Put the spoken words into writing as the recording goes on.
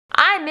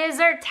I'm Ms.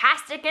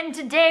 Artastic, and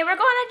today we're going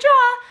to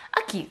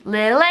draw a cute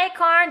little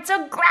acorn.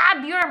 So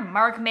grab your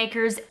mark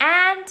makers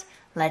and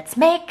let's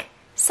make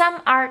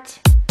some art.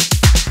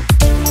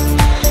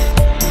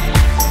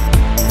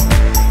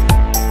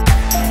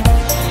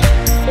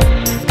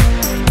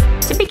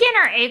 To begin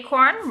our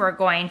acorn, we're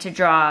going to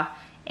draw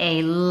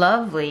a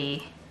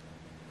lovely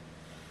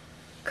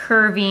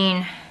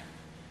curving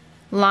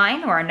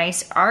line or a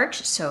nice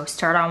arch. So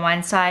start on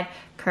one side,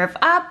 curve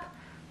up,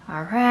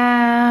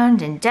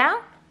 around and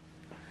down.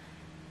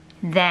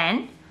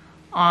 Then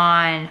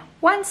on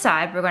one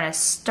side, we're going to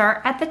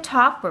start at the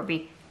top where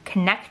we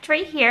connect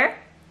right here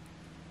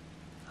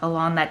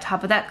along that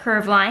top of that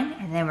curve line,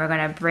 and then we're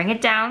going to bring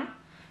it down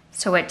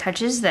so it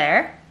touches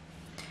there.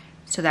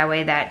 So that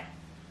way that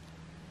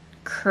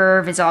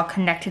curve is all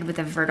connected with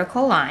a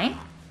vertical line.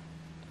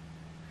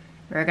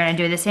 We're going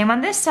to do the same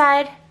on this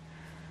side.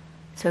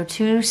 So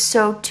two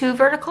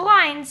vertical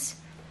lines.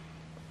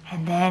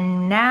 And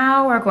then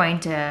now we're going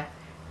to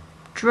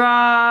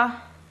draw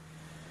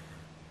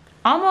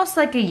almost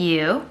like a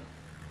U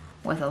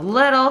with a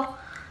little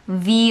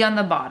V on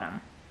the bottom.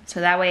 So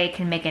that way it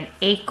can make an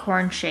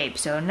acorn shape.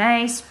 So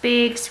nice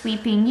big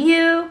sweeping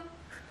U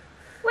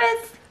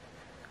with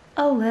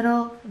a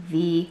little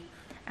V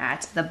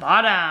at the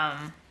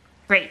bottom.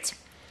 Great.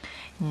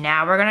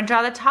 Now we're gonna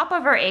draw the top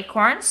of our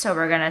acorn. So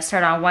we're gonna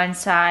start on one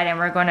side and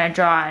we're gonna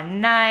draw a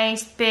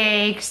nice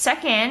big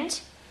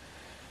second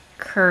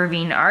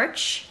curving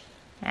arch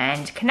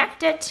and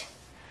connect it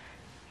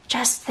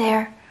just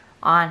there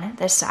on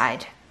the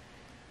side.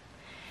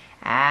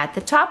 At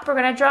the top, we're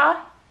going to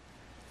draw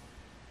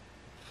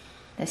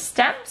the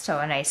stem, so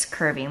a nice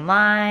curving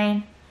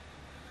line.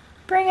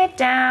 Bring it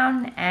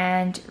down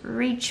and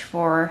reach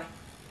for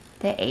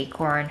the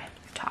acorn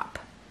top.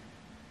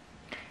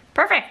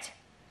 Perfect.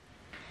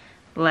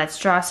 Let's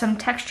draw some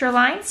texture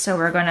lines. So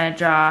we're going to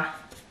draw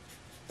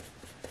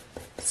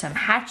some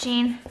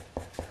hatching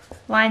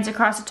lines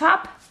across the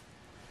top.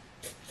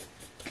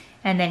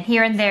 And then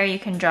here and there you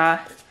can draw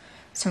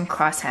some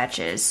cross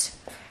hatches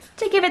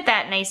to give it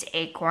that nice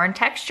acorn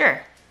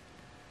texture.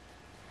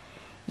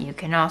 You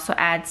can also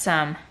add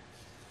some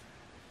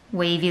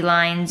wavy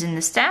lines in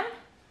the stem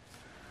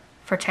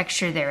for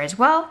texture there as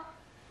well.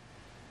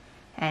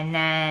 And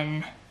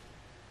then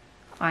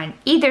on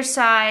either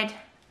side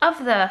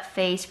of the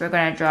face, we're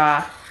going to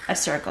draw a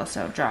circle.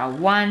 So draw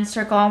one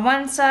circle on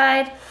one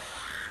side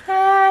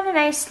and a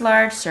nice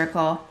large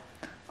circle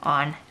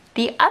on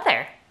the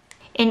other.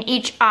 In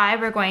each eye,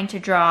 we're going to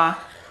draw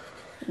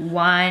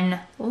one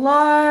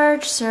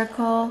large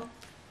circle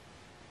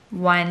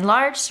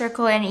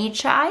in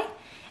each eye,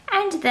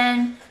 and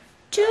then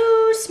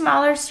two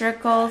smaller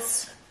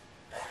circles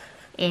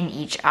in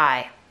each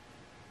eye.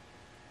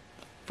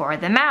 For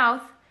the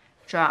mouth,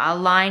 draw a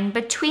line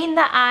between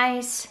the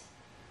eyes,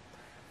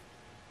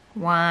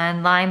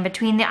 one line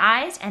between the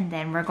eyes, and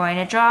then we're going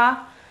to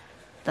draw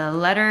the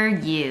letter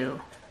U.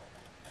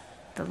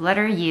 The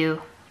letter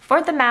U for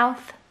the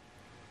mouth.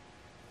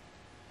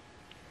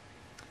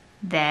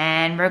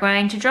 Then we're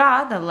going to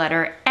draw the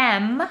letter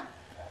M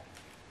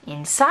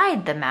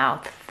inside the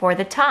mouth for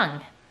the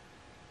tongue.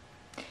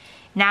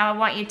 Now I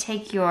want you to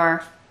take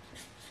your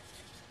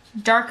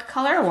dark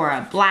color or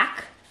a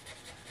black,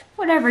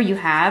 whatever you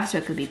have, so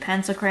it could be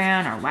pencil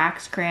crayon or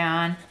wax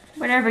crayon,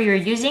 whatever you're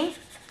using,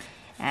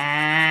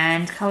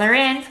 and color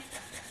in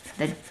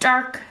the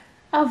dark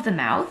of the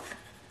mouth.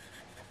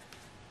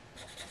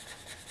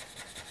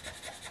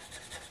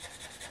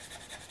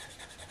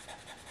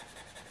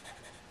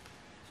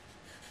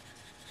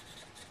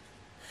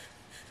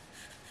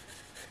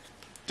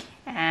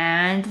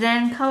 And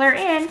then color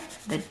in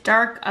the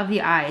dark of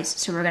the eyes.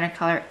 So we're going to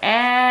color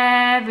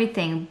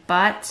everything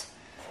but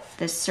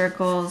the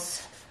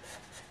circles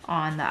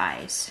on the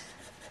eyes.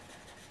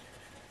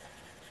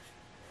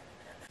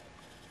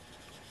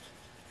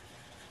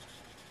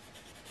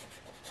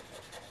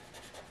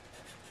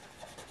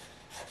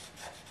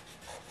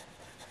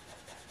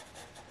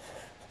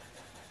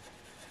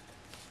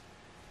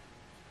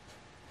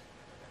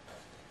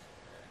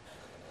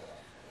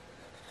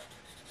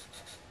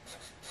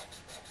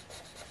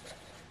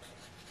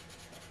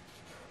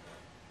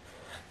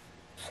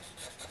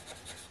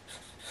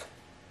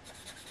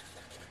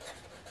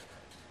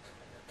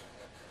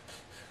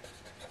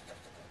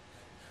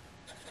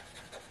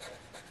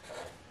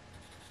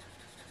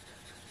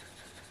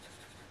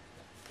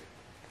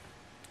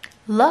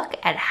 Look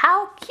at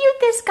how cute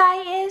this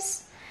guy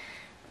is.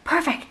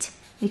 Perfect.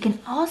 We can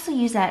also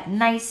use that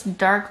nice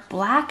dark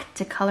black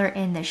to color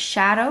in the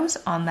shadows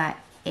on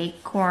that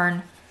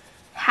acorn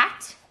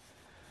hat.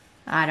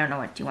 I don't know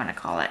what you want to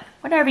call it.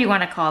 Whatever you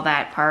want to call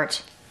that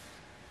part.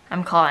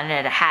 I'm calling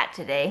it a hat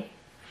today.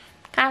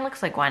 Kind of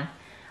looks like one.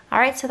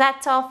 Alright, so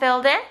that's all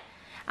filled in.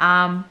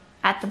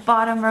 At the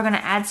bottom, we're going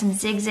to add some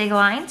zigzag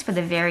lines for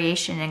the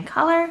variation in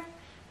color.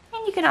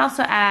 And you can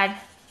also add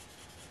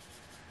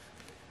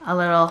a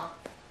little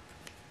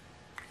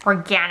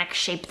organic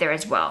shape there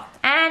as well.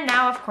 And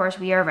now, of course,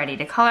 we are ready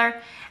to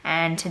color.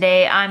 And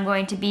today I'm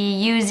going to be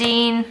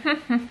using,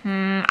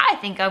 I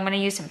think I'm gonna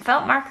use some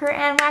felt marker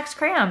and wax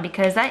crayon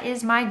because that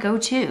is my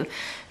go-to.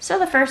 So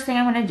the first thing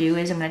I'm gonna do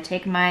is I'm gonna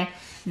take my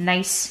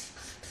nice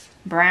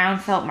brown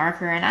felt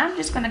marker and I'm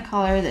just gonna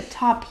color the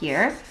top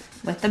here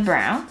with the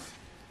brown.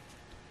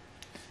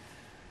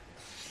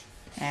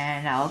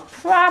 And I'll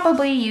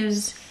probably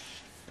use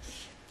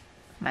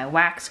my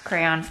wax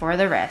crayon for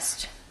the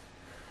rest.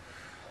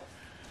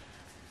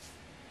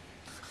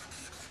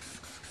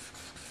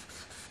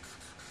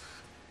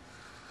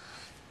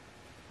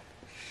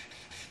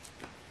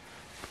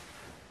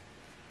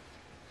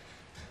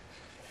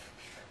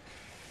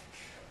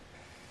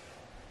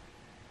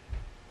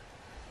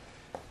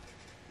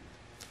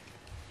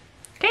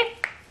 Okay,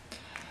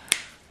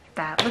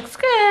 that looks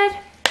good.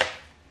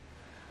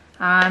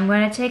 I'm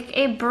going to take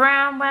a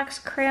brown wax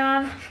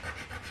crayon.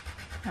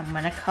 I'm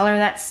going to color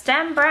that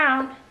stem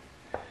brown.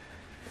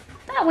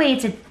 That way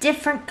it's a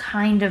different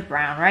kind of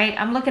brown, right?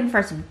 I'm looking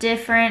for some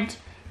different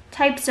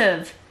types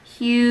of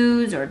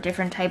hues or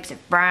different types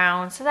of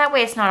brown. So that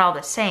way it's not all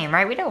the same,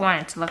 right? We don't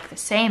want it to look the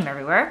same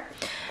everywhere.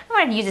 I'm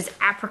going to use this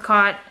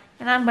apricot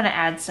and I'm going to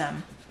add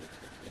some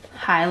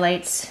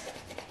highlights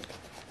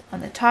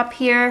on the top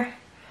here.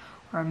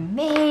 Or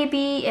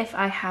maybe if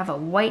I have a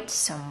white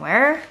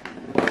somewhere,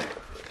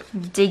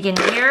 dig in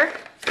here.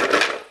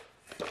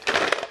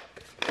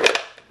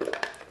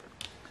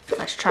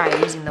 Let's try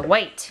using the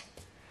white.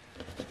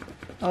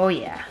 Oh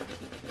yeah.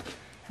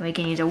 And we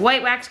can use a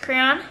white wax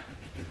crayon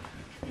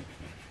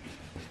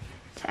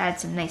to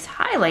add some nice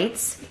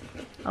highlights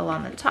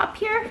along the top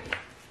here.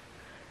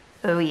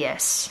 Oh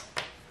yes.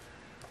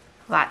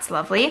 That's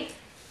lovely.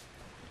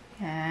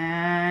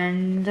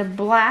 And the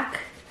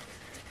black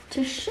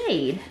to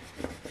shade.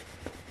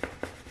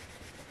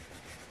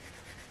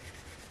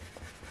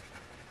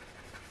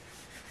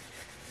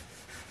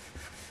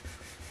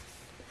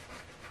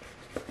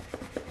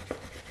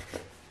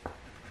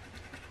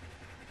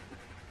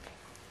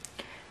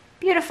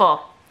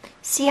 Beautiful.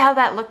 See how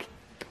that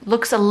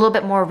looks a little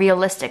bit more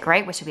realistic,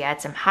 right? Which we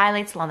add some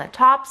highlights along the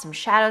top, some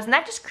shadows, and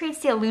that just creates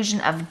the illusion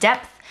of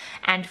depth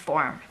and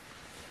form.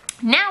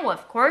 Now,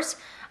 of course,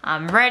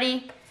 I'm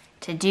ready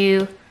to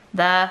do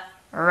the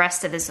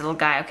rest of this little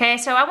guy, okay?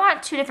 So I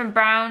want two different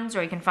browns,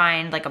 or you can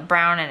find like a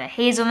brown and a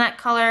hazelnut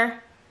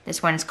color.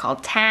 This one is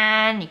called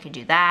tan, you could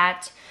do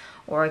that.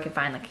 Or you can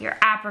find like your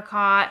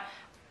apricot.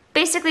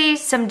 Basically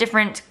some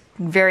different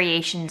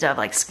variations of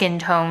like skin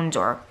tones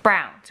or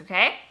browns,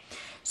 okay?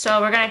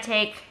 So we're gonna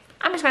take,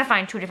 I'm just gonna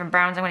find two different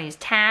browns. I'm gonna use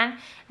tan,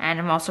 and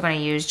I'm also gonna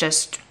use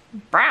just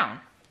brown.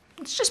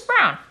 It's just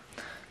brown.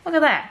 Look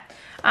at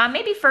that.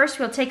 Maybe first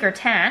we'll take our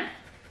tan,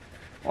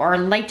 or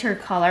lighter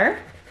color.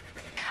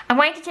 I'm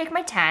going to take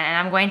my tan and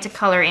I'm going to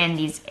color in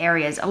these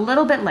areas a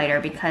little bit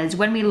lighter because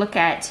when we look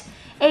at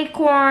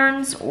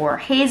acorns or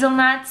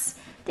hazelnuts,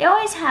 they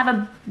always have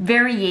a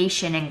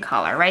variation in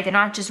color, right? They're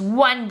not just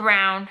one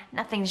brown,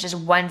 nothing's just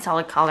one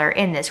solid color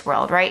in this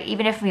world, right?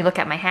 Even if we look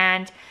at my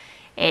hand,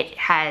 it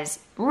has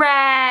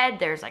red,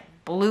 there's like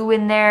blue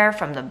in there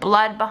from the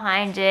blood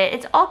behind it.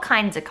 It's all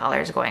kinds of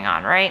colors going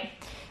on, right?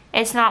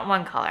 It's not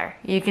one color.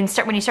 You can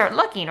start, when you start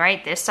looking,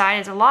 right? This side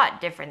is a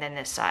lot different than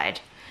this side.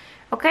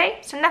 Okay,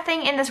 so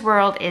nothing in this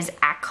world is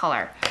a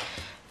color.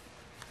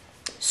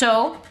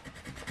 So,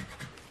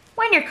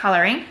 when you're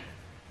coloring,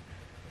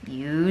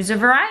 use a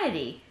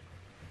variety.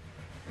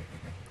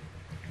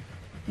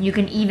 You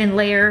can even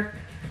layer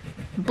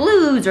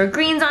blues or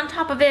greens on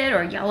top of it,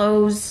 or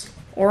yellows,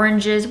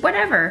 oranges,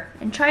 whatever,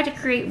 and try to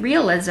create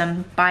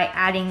realism by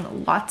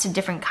adding lots of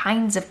different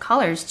kinds of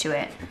colors to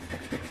it.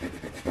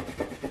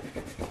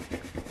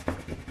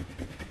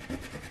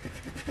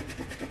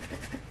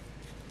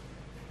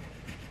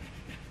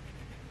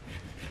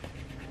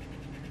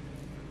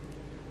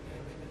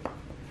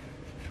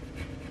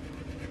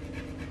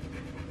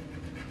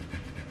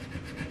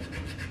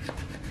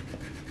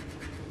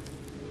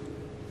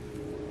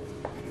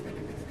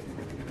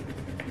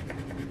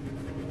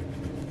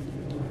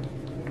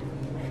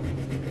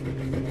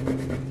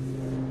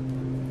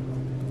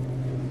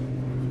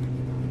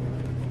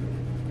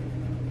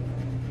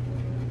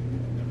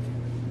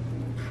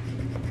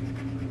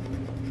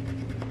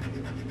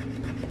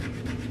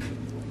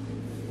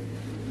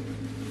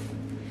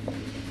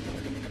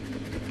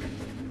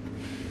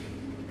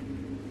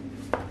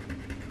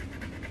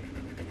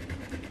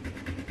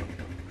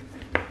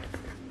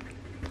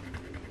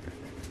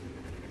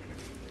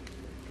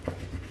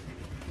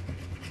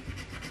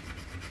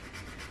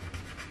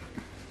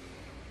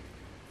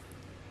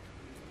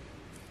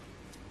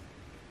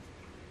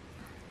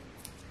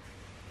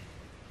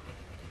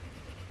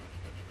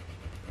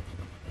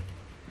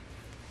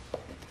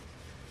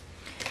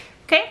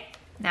 Okay,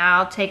 now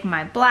I'll take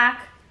my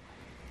black.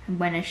 I'm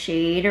going to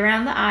shade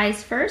around the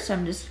eyes first. So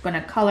I'm just going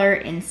to color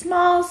in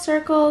small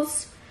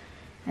circles.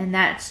 And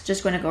that's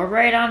just going to go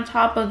right on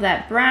top of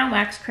that brown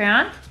wax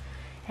crayon.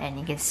 And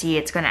you can see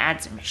it's going to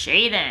add some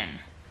shade in.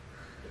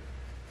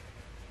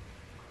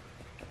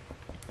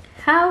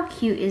 How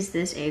cute is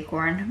this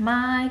acorn?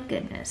 My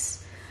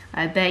goodness.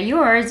 I bet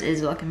yours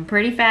is looking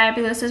pretty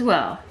fabulous as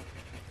well.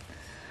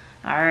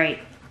 All right,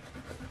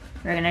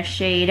 we're gonna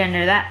shade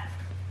under that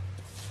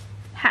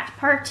hat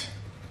part,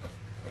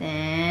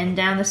 then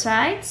down the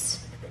sides.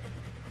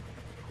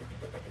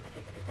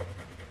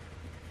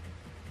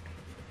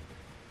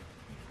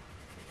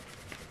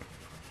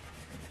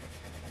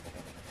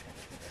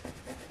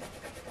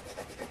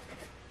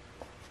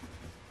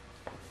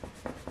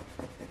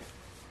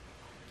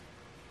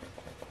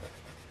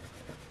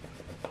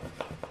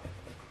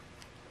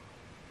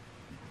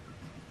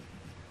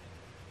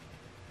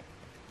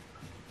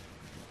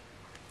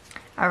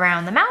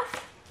 Around the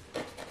mouth.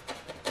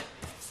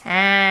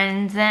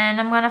 And then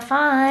I'm gonna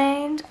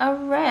find a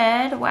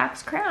red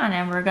wax crayon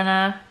and we're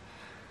gonna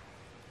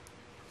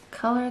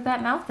color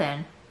that mouth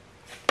in.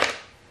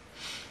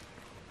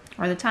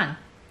 Or the tongue.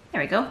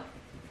 There we go.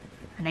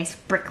 A nice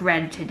brick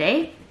red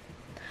today.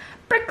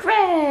 Brick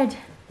red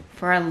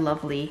for a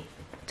lovely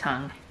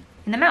tongue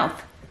in the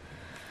mouth.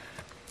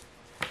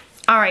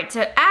 All right,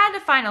 to add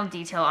a final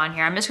detail on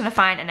here, I'm just gonna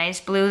find a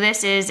nice blue.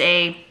 This is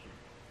a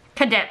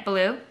cadet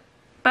blue,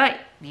 but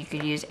you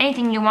could use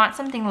anything you want,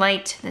 something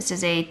light. This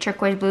is a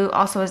turquoise blue,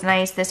 also is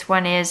nice. This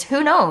one is,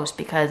 who knows,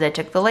 because I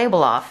took the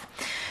label off.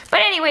 But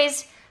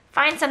anyways,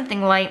 find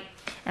something light,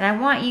 and I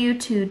want you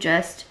to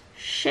just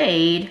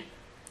shade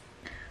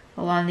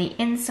along the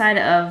inside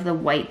of the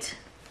white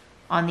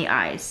on the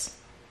eyes.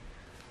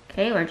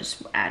 Okay, or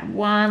just add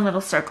one little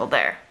circle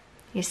there.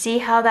 You see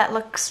how that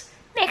looks?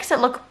 Makes it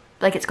look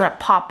like it's gonna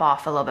pop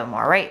off a little bit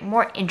more, right?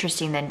 More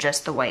interesting than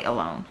just the white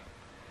alone.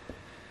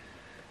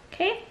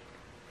 Okay.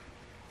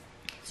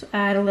 So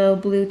add a little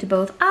blue to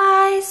both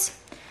eyes.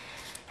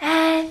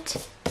 And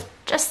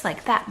just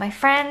like that, my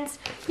friends,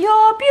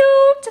 your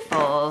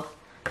beautiful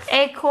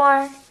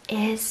acorn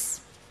is,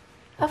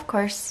 of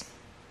course,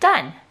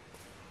 done.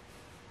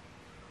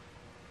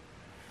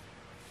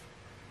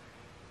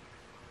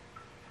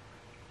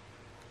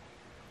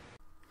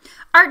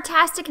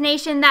 Artastic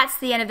Nation, that's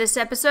the end of this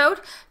episode.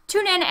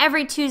 Tune in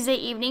every Tuesday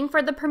evening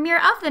for the premiere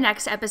of the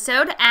next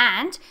episode,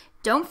 and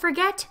don't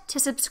forget to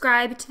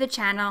subscribe to the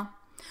channel.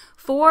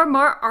 For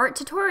more art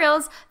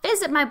tutorials,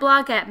 visit my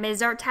blog at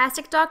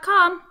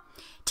msartastic.com.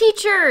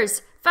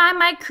 Teachers, find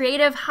my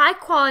creative,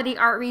 high-quality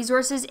art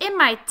resources in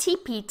my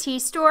TPT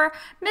store,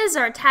 Ms.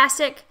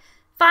 Artastic.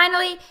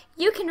 Finally,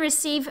 you can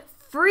receive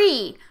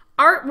free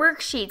art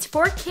worksheets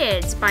for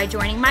kids by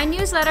joining my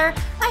newsletter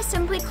by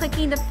simply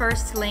clicking the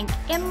first link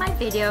in my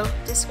video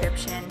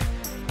description.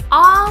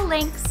 All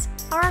links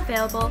are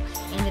available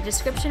in the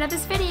description of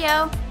this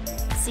video.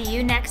 See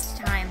you next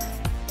time.